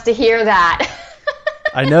 Nobody wants to hear that.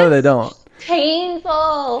 I know they don't.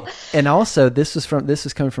 Painful. And also this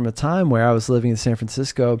was coming from a time where I was living in San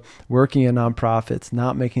Francisco, working in nonprofits,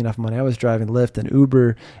 not making enough money. I was driving Lyft and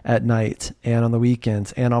Uber at night and on the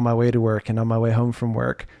weekends and on my way to work and on my way home from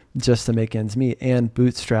work just to make ends meet, and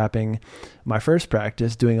bootstrapping my first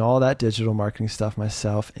practice, doing all that digital marketing stuff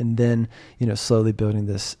myself. And then, slowly building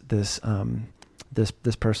this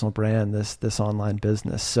personal brand, this online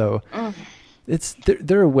business. So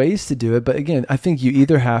there are ways to do it, but again, I think you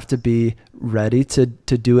either have to be ready to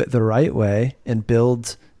do it the right way and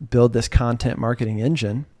build this content marketing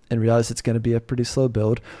engine and realize it's going to be a pretty slow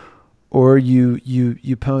build, or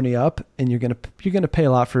you pony up and you're going to pay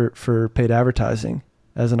a lot for paid advertising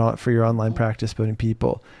for your online practice building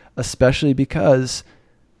people, especially because,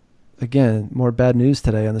 again, more bad news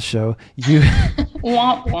today on the show. You're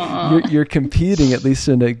competing, at least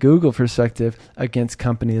in a Google perspective, against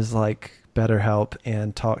companies like BetterHelp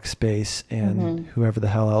and Talkspace and whoever the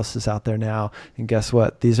hell else is out there now. And guess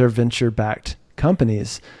what? These are venture-backed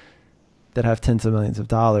companies that have tens of millions of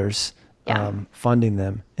dollars funding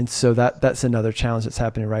them. And so that's another challenge that's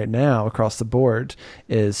happening right now across the board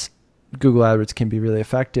is Google AdWords can be really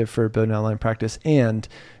effective for building online practice, and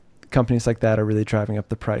companies like that are really driving up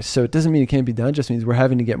the price. So it doesn't mean it can't be done. It just means we're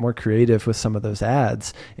having to get more creative with some of those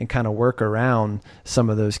ads and kind of work around some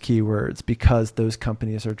of those keywords because those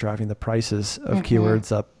companies are driving the prices of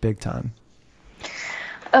keywords up big time.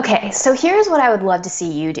 Okay, so here's what I would love to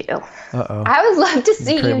see you do. Uh-oh. I would love to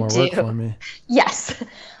see you more do. Work for me. Yes,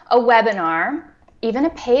 a webinar, even a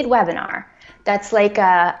paid webinar. That's like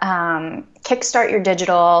a kickstart your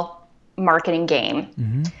digital marketing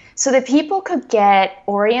game. So that people could get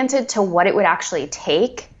oriented to what it would actually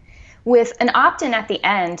take, with an opt-in at the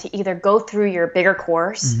end to either go through your bigger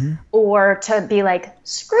course or to be like,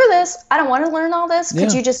 screw this, I don't want to learn all this.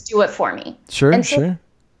 Could you just do it for me? Sure.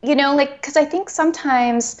 Because I think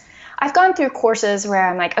sometimes I've gone through courses where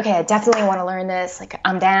I'm like, okay, I definitely want to learn this. Like,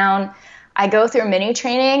 I'm down. I go through mini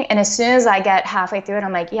training, and as soon as I get halfway through it,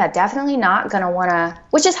 I'm like, yeah, definitely not going to want to,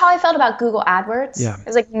 which is how I felt about Google AdWords. Yeah. I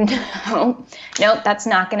was like, nope, that's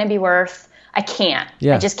not going to be worth, I can't.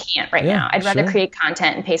 I just can't right now. I'd rather create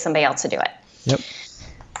content and pay somebody else to do it. Yep.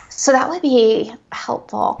 So that would be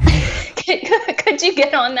helpful. Could you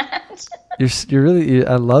get on that? You're really,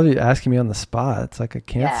 I love you asking me on the spot. It's like, I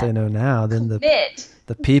can't say no now. Then the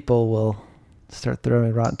people will start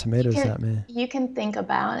throwing rotten tomatoes at me. You can think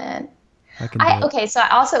about it. Okay, so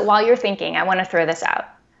also, while you're thinking, I want to throw this out.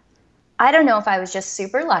 I don't know if I was just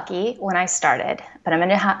super lucky when I started, but I'm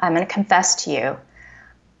gonna confess to you,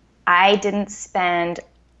 I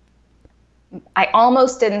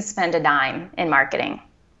almost didn't spend a dime in marketing.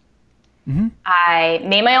 I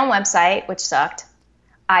made my own website, which sucked.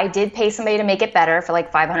 I did pay somebody to make it better for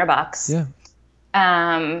like $500. Yeah.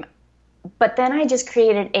 But then I just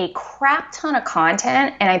created a crap ton of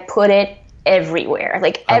content and I put it everywhere,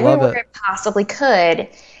 everywhere I possibly could.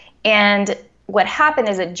 And what happened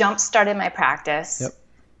is it jump-started my practice. Yep.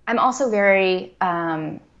 I'm also very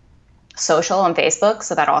social on Facebook,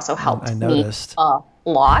 so that also helped me a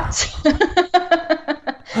lot.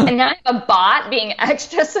 And now I have a bot being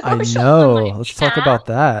extra social. I know. Let's talk about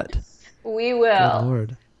that. We will. Good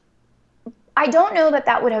Lord. I don't know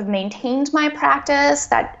that would have maintained my practice,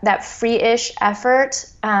 that free-ish effort,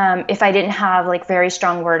 if I didn't have very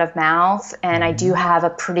strong word of mouth. And I do have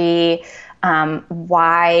a pretty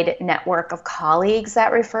wide network of colleagues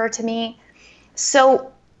that refer to me.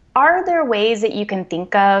 So are there ways that you can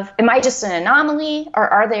think of, am I just an anomaly, or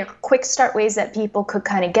are there quick start ways that people could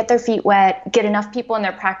kind of get their feet wet, get enough people in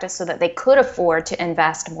their practice so that they could afford to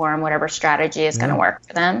invest more in whatever strategy is going to work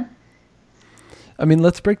for them? I mean,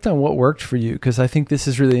 let's break down what worked for you, because I think this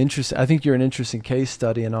is really interesting. I think you're an interesting case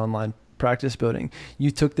study in online practice building.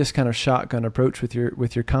 You took this kind of shotgun approach with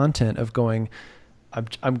your content of going,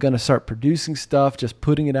 I'm going to start producing stuff, just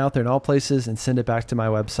putting it out there in all places and send it back to my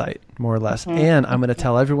website, more or less. And I'm going to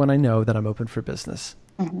tell everyone I know that I'm open for business,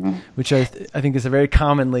 which I think is a very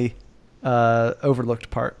commonly overlooked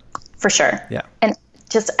part. For sure. Yeah. And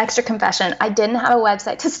just extra confession, I didn't have a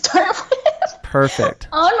website to start with. Perfect.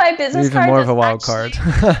 On my business Even card, more of a wild card.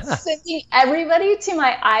 Sending everybody to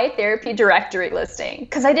my iTherapy directory listing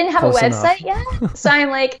because I didn't have a website yet. So I'm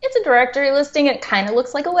like, it's a directory listing. It kind of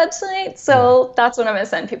looks like a website. So that's what I'm going to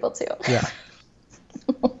send people to. Yeah.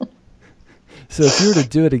 So if you were to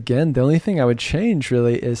do it again, the only thing I would change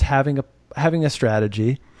really is having a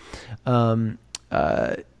strategy, but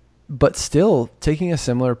still taking a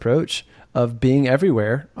similar approach of being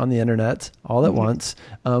everywhere on the internet all at once,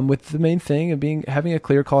 with the main thing of having a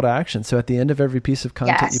clear call to action. So at the end of every piece of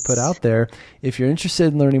content you put out there, if you're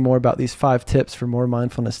interested in learning more about these 5 tips for more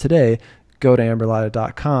mindfulness today, go to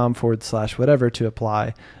amberlatta.com/whatever to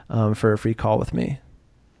apply for a free call with me.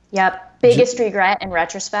 Yep. Biggest regret in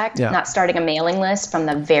retrospect, not starting a mailing list from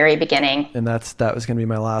the very beginning. And that was going to be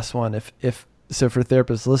my last one. So for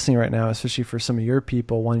therapists listening right now, especially for some of your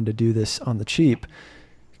people wanting to do this on the cheap,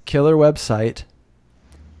 killer website,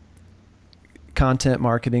 content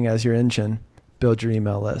marketing as your engine, build your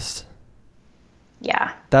email list.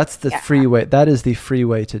 Yeah. That's the free way. That is the free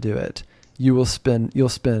way to do it. You'll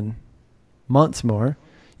spend months more,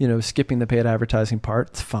 skipping the paid advertising part.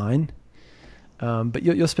 It's fine. But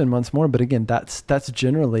you'll spend months more. But again, that's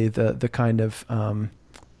generally the kind of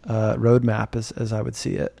roadmap as I would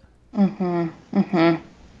see it. Mm-hmm. Mm-hmm.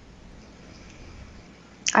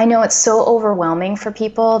 I know it's so overwhelming for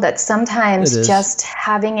people that sometimes just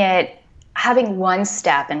having one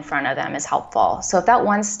step in front of them is helpful. So if that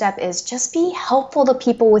one step is just be helpful to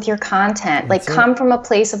people with your content, come from a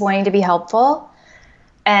place of wanting to be helpful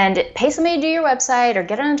and pay somebody to do your website or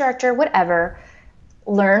get on a director, whatever,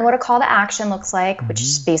 learn what a call to action looks like, which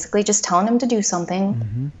is basically just telling them to do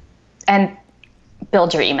something, and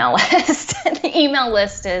build your email list. The email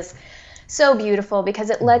list is so beautiful because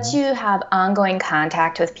it lets you have ongoing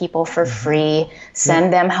contact with people for free,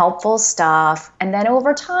 send them helpful stuff, and then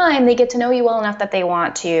over time they get to know you well enough that they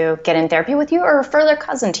want to get in therapy with you or refer their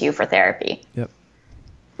cousin to you for therapy. Yep.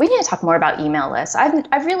 We need to talk more about email lists.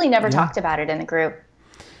 I've really never talked about it in the group.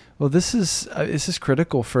 Well, this is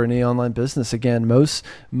critical for any online business. Again, most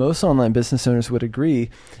online business owners would agree.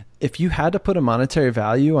 If you had to put a monetary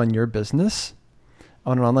value on your business,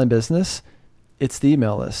 on an online business, it's the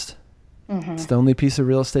email list. It's the only piece of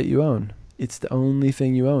real estate you own. It's the only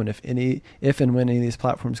thing you own. If and when any of these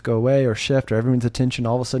platforms go away or shift, or everyone's attention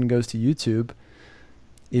all of a sudden goes to YouTube,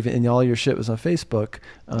 and all your shit was on Facebook,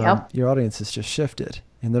 your audience has just shifted,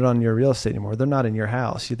 and they're not in your real estate anymore. They're not in your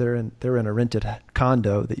house. They're in a rented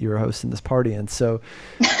condo that you were hosting this party in. So,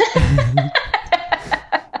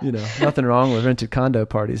 nothing wrong with rented condo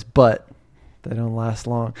parties, but they don't last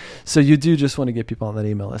long. So you do just want to get people on that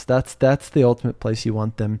email list. That's the ultimate place you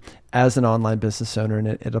want them as an online business owner, and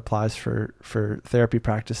it applies for therapy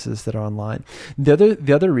practices that are online.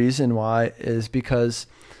 The other reason why is because,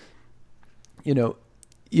 you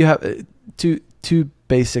have two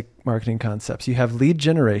basic marketing concepts. You have lead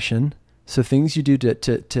generation, so things you do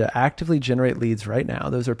to actively generate leads right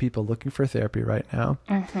now. Those are people looking for therapy right now.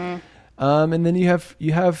 And then you have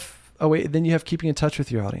keeping in touch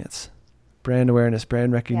with your audience. Brand awareness,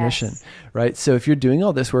 brand recognition, right? So if you're doing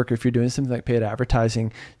all this work, or if you're doing something like paid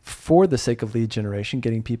advertising for the sake of lead generation,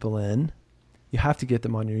 getting people in, you have to get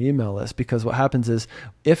them on your email list, because what happens is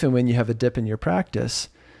if and when you have a dip in your practice,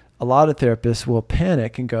 a lot of therapists will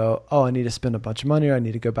panic and go, oh, I need to spend a bunch of money, or I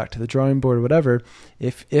need to go back to the drawing board or whatever.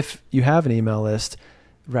 If you have an email list,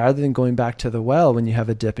 rather than going back to the well when you have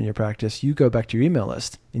a dip in your practice, you go back to your email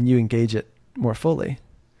list and you engage it more fully.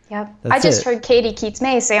 Yep. I just heard Katie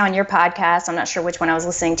Keats-May say on your podcast, I'm not sure which one I was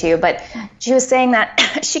listening to, but she was saying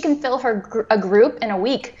that she can fill a group in a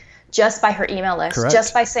week just by her email list,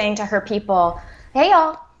 just by saying to her people, hey,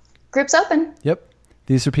 y'all, group's open. Yep.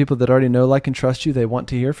 These are people that already know, like, and trust you. They want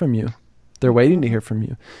to hear from you. They're waiting to hear from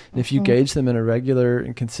you. And if you gauge them in a regular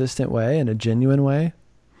and consistent way, in a genuine way,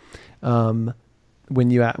 when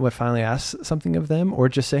you finally ask something of them, or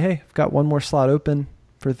just say, hey, I've got one more slot open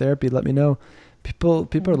for therapy, let me know. People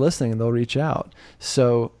are listening and they'll reach out.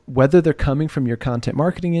 So whether they're coming from your content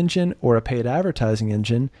marketing engine or a paid advertising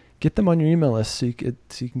engine, get them on your email list so you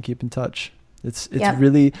can keep in touch. It's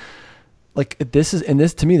really like this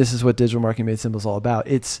to me, this is what Digital Marketing Made Simple is all about.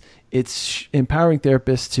 It's empowering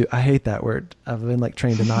therapists to, I hate that word. I've been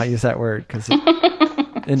trained to not use that word because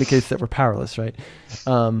it indicates that we're powerless, right?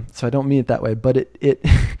 So I don't mean it that way, but it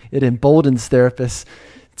emboldens therapists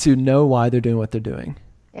to know why they're doing what they're doing.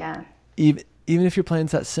 Yeah. Even if your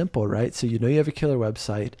plan's that simple, right? So you have a killer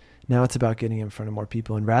website. Now it's about getting in front of more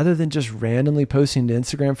people. And rather than just randomly posting to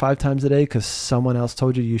Instagram 5 times a day because someone else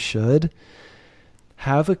told you should,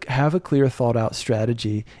 have a clear, thought out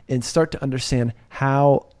strategy and start to understand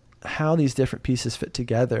how these different pieces fit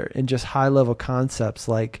together, and just high level concepts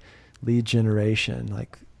like lead generation,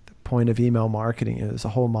 like the point of email marketing. There's a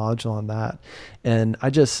whole module on that. And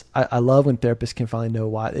I love when therapists can finally know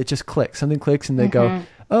why. It just clicks. Something clicks and they go,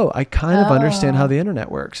 oh, I kind of understand how the internet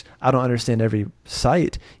works. I don't understand every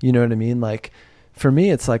site. You know what I mean? Like for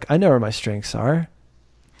me, it's like, I know where my strengths are.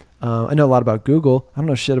 I know a lot about Google. I don't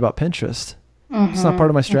know shit about Pinterest. It's not part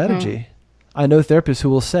of my strategy. I know therapists who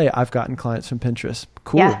will say, I've gotten clients from Pinterest.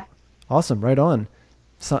 Cool. Yeah. Awesome. Right on.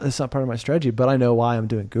 It's not part of my strategy, but I know why I'm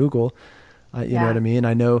doing Google. You know what I mean?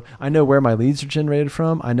 I know where my leads are generated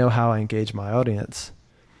from. I know how I engage my audience.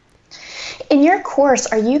 In your course,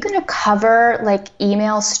 are you going to cover like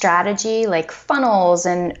email strategy, like funnels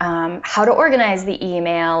and how to organize the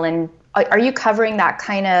email? And are you covering that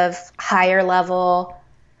kind of higher level?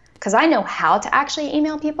 Because I know how to actually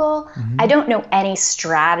email people. I don't know any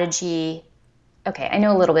strategy. Okay, I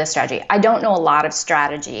know a little bit of strategy. I don't know a lot of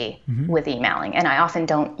strategy with emailing, and I often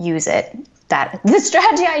don't use it. The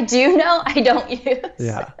strategy I do know, I don't use.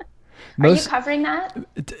 Yeah. Are you covering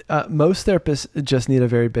that? Most therapists just need a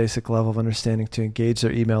very basic level of understanding to engage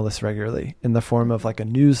their email list regularly in the form of like a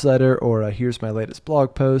newsletter or here's my latest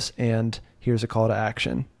blog post and here's a call to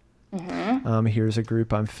action. Here's a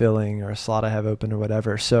group I'm filling or a slot I have open or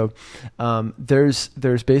whatever. So there's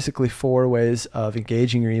basically 4 ways of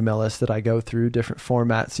engaging your email list that I go through, different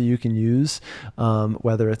formats that you can use,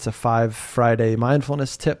 whether it's a 5 Friday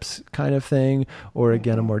mindfulness tips kind of thing, or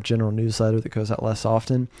again, a more general newsletter that goes out less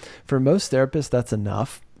often. For most therapists, that's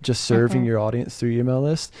enough, just serving your audience through your email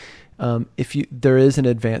list. There is an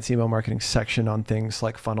advanced email marketing section on things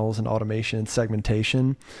like funnels and automation and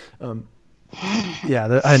segmentation.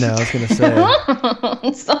 Yeah, I know. I was going to say.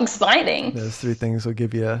 It's so exciting. Those 3 things will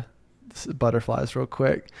give you butterflies real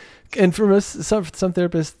quick. And for some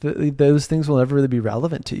therapists, those things will never really be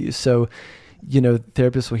relevant to you. So,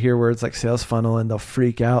 therapists will hear words like sales funnel and they'll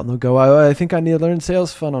freak out and they'll go, oh, I think I need to learn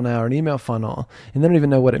sales funnel now or an email funnel. And they don't even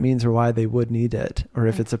know what it means or why they would need it or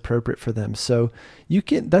if it's appropriate for them. So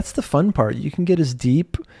that's the fun part. You can get as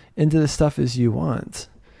deep into the stuff as you want.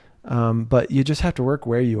 But you just have to work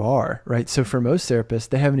where you are, right? So for most therapists,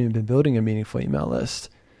 they haven't even been building a meaningful email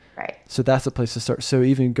list. Right. So that's a place to start. So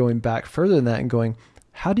even going back further than that and going,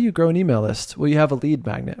 how do you grow an email list? Well, you have a lead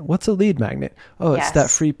magnet. What's a lead magnet? Oh, it's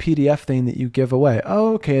that free PDF thing that you give away.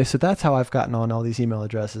 Oh, okay. So that's how I've gotten on all these email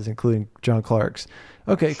addresses, including John Clark's.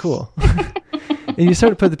 Okay, cool. And you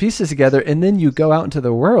start to put the pieces together and then you go out into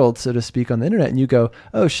the world, so to speak, on the internet and you go,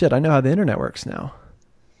 oh shit, I know how the internet works now.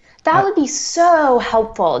 That would be so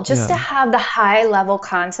helpful just to have the high level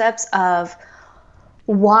concepts of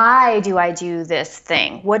why do I do this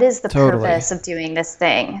thing? What is the purpose of doing this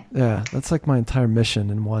thing? Yeah, that's like my entire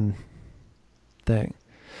mission in one thing.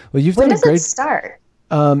 Well, you've done a great. When does it start?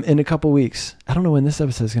 In a couple weeks. I don't know when this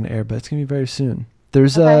episode is going to air, but it's going to be very soon. There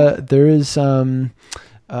is an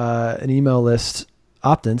email list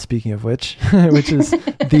opt-in, speaking of which, which is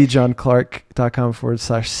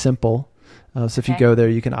thejohnclark.com/simple. So if you go there,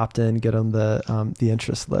 you can opt in, get on the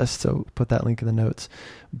interest list. So put that link in the notes.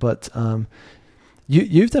 But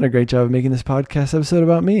you've done a great job of making this podcast episode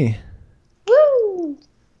about me. Woo!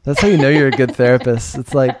 That's how you know you're a good therapist.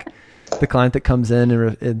 It's like the client that comes in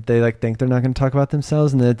and they like think they're not going to talk about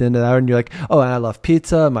themselves, and then at the end of the hour, and you're like, oh, and I love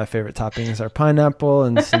pizza. My favorite toppings are pineapple,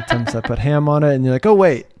 and sometimes I put ham on it. And you're like, oh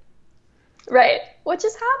wait, right? What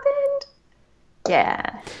just happened?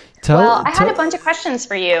 Yeah. I had a bunch of questions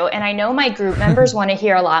for you, and I know my group members want to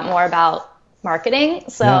hear a lot more about marketing,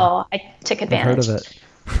 so I took advantage. I've heard of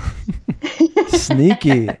it.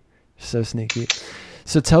 Sneaky. So sneaky.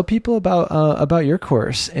 So tell people about your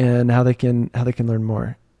course and how they can learn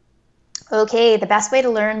more. Okay, the best way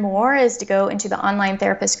to learn more is to go into the Online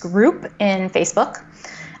Therapist group in Facebook.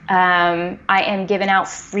 I am giving out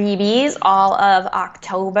freebies all of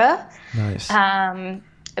October. Nice.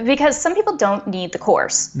 Because some people don't need the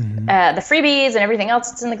course. The freebies and everything else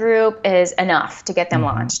that's in the group is enough to get them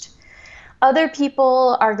launched. Other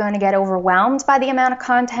people are going to get overwhelmed by the amount of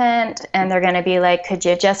content, and they're going to be like, could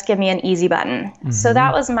you just give me an easy button? So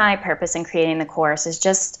that was my purpose in creating the course, is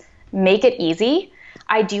just make it easy.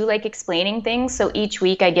 I do like explaining things. So each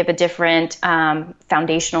week I give a different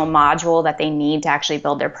foundational module that they need to actually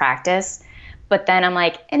build their practice. But then I'm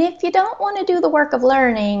like, and if you don't want to do the work of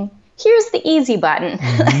learning, here's the easy button.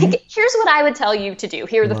 Like, here's what I would tell you to do.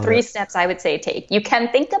 Here are the 3 steps I would say take. You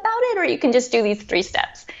can think about it, or you can just do these 3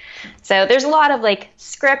 steps. So there's a lot of like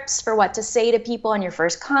scripts for what to say to people on your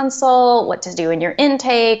first consult, what to do in your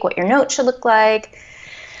intake, what your notes should look like.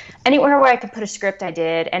 Anywhere where I could put a script, I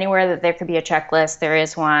did. Anywhere that there could be a checklist, there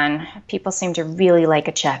is one. People seem to really like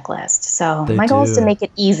a checklist. So my goal is to make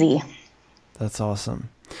it easy. That's awesome.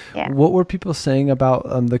 Yeah. What were people saying about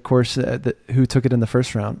the course who took it in the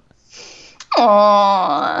first round?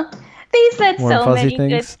 Aww, they said so many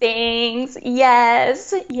things? good things.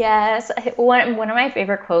 Yes. One of my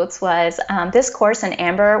favorite quotes was, this course and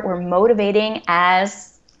Amber were motivating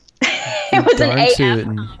as It was an AF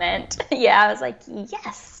moment. Yeah, I was like,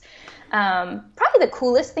 yes. Probably the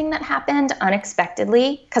coolest thing that happened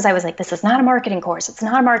unexpectedly, because I was like, this is not a marketing course. It's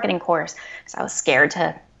not a marketing course. Because I was scared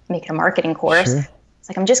to make it a marketing course. Sure. It's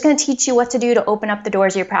like, I'm just going to teach you what to do to open up the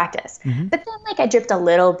doors of your practice. Mm-hmm. But then like I dripped a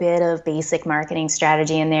little bit of basic marketing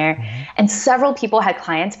strategy in there. Mm-hmm. And several people had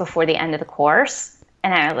clients before the end of the course.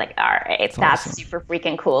 And I was like, all right, that's awesome. Super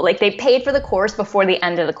freaking cool. Like they paid for the course before the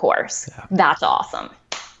end of the course. Yeah. That's awesome.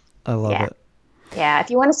 I love it. Yeah. If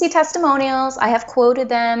you want to see testimonials, I have quoted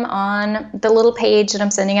them on the little page that I'm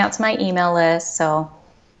sending out to my email list. So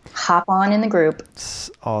hop on in the group. It's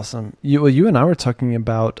awesome. You and I were talking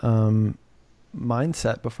about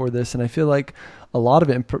mindset before this, and I feel like a lot of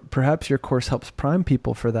it, perhaps your course helps prime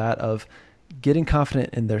people for that, of getting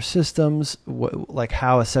confident in their systems, like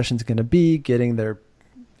how a session's going to be, getting their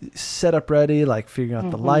setup ready, like figuring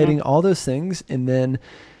out the lighting, all those things. And then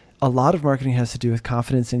a lot of marketing has to do with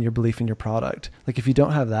confidence in your belief in your product. Like if you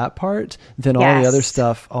don't have that part, then all the other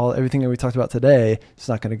stuff, everything that we talked about today, it's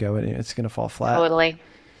not going to go anywhere. It's going to fall flat. Totally.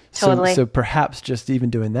 So perhaps just even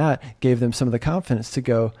doing that gave them some of the confidence to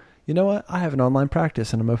go, you know what? I have an online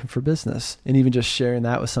practice and I'm open for business. And even just sharing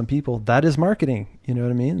that with some people, that is marketing. You know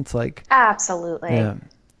what I mean? It's like, absolutely.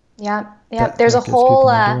 Yeah. There's a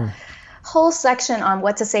whole section on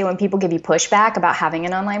what to say when people give you pushback about having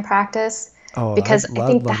an online practice. Because I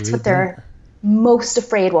think that's what they're most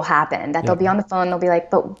afraid will happen, that they'll be on the phone. They'll be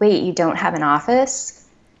like, but wait, you don't have an office?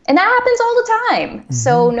 And that happens all the time. Mm-hmm.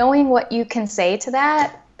 So knowing what you can say to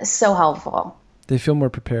that is so helpful. They feel more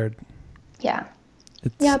prepared. Yeah.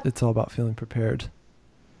 It's all about feeling prepared.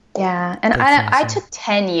 Yeah. And I took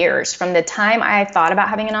 10 years from the time I thought about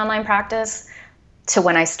having an online practice to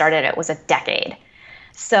when I started. It was a decade.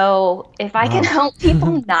 So if I can help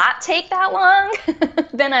people not take that long,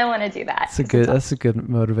 then I want to do that. That's a good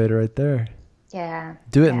motivator right there. Yeah.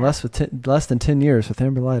 Do it in less than 10 years with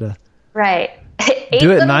Amber Lyda. Right.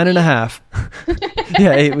 Do it 9.5.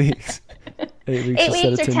 Yeah, 8 weeks. 8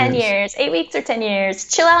 weeks or 10 years. 8 weeks or 10 years.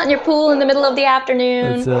 Chill out in your pool in the middle of the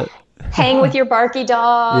afternoon. That's it. Hang with your barky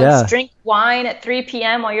dogs. Drink wine at 3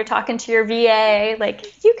 p.m. while you're talking to your VA.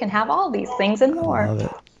 Like, you can have all these things and more. I love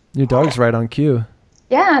it. Your dog's right on cue.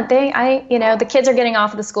 Yeah, the kids are getting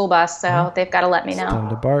off of the school bus, so they've got to let me know. It's time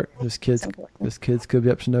to bark. Those kids could be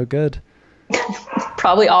up to no good.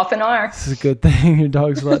 Probably often are. This is a good thing. Your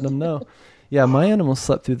dog's letting them know. Yeah, my animal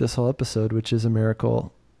slept through this whole episode, which is a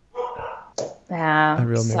miracle. Yeah, a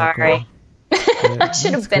real miracle. Sorry. I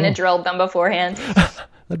should have Benadrylled them beforehand.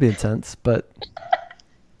 That'd be intense, but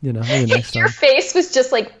maybe next time. Your face was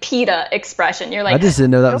just like PETA expression. You're like, I just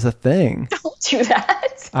didn't know that was a thing. Don't do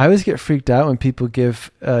that. I always get freaked out when people give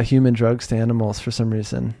human drugs to animals for some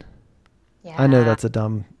reason. Yeah. I know that's a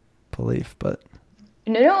dumb belief, but...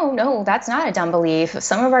 No, that's not a dumb belief.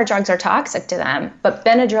 Some of our drugs are toxic to them, but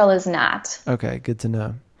Benadryl is not. Okay, good to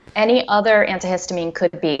know. Any other antihistamine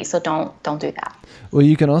could be, so don't do that. Well,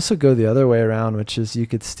 you can also go the other way around, which is you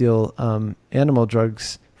could steal animal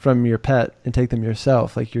drugs from your pet and take them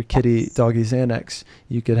yourself, like your kitty doggy Xanax.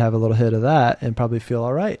 You could have a little hit of that and probably feel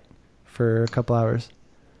all right for a couple hours.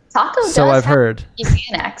 Taco so I've heard.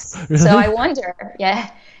 Xanax. Really? So I wonder.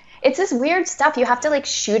 Yeah. It's this weird stuff. You have to like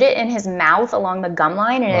shoot it in his mouth along the gum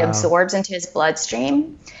line and it absorbs into his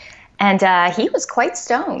bloodstream. And he was quite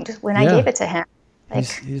stoned when I gave it to him. Like,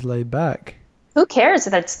 he's laid back. Who cares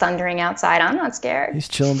that it's thundering outside? I'm not scared. He's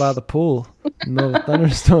chilling by the pool in the middle of a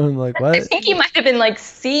thunderstorm. Like, what? I think he might have been like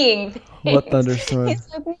seeing things. What thunderstorm?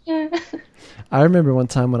 I remember one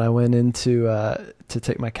time when I went into to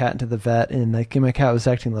take my cat into the vet, and my cat was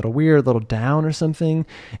acting a little weird, a little down or something.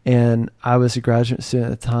 And I was a graduate student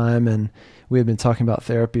at the time, and we had been talking about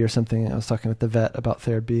therapy or something. I was talking with the vet about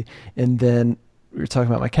therapy, and then we were talking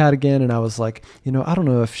about my cat again, and I was like, I don't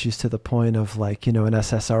know if she's to the point of like, an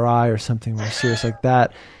SSRI or something more serious like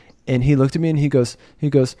that. And he looked at me and he goes,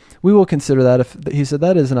 we will consider that he said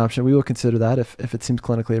that is an option. We will consider that if it seems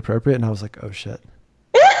clinically appropriate. And I was like, oh shit,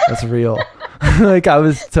 that's real. Like I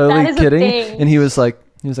was totally kidding. And he was like,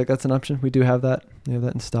 that's an option. We do have that. We have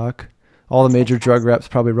that in stock. All the major drug reps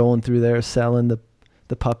probably rolling through there, selling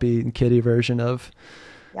the puppy and kitty version of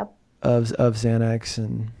Xanax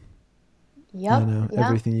and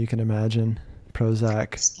everything you can imagine.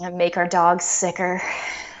 Prozac. Just gonna make our dogs sicker.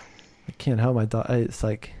 I can't help my dog. It's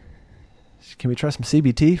like, can we try some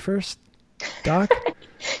CBT first, Doc?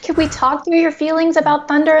 Can we talk through your feelings about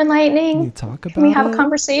thunder and lightning? Can we have a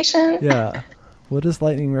conversation? Yeah. What does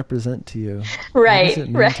lightning represent to you? Right. What does it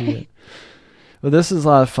mean to you? Well, this is a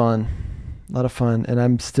lot of fun. And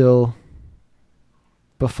I'm still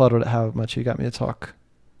befuddled at how much you got me to talk.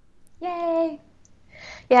 Yay.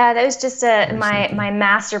 Yeah, that was just my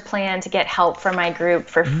master plan to get help for my group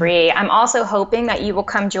for free. I'm also hoping that you will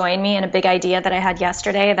come join me in a big idea that I had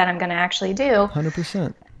yesterday that I'm going to actually do.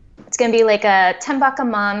 100%. It's going to be like a $10 a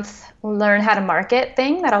month learn how to market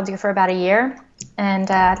thing that I'll do for about a year. And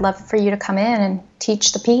I'd love for you to come in and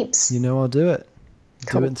teach the peeps. I'll do it.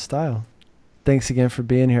 Cool. Do it in style. Thanks again for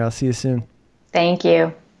being here. I'll see you soon. Thank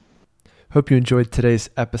you. Hope you enjoyed today's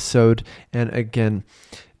episode. And again,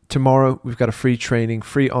 tomorrow we've got a free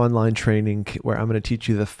online training where I'm going to teach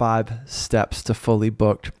you the 5 steps to fully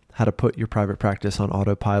booked, how to put your private practice on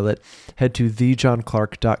autopilot. Head to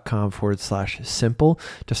thejohnclark.com/simple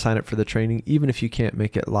to sign up for the training. Even if you can't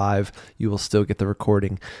make it live, you will still get the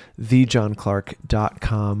recording.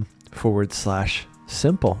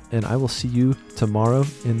 thejohnclark.com/simple. And I will see you tomorrow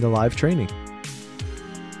in the live training.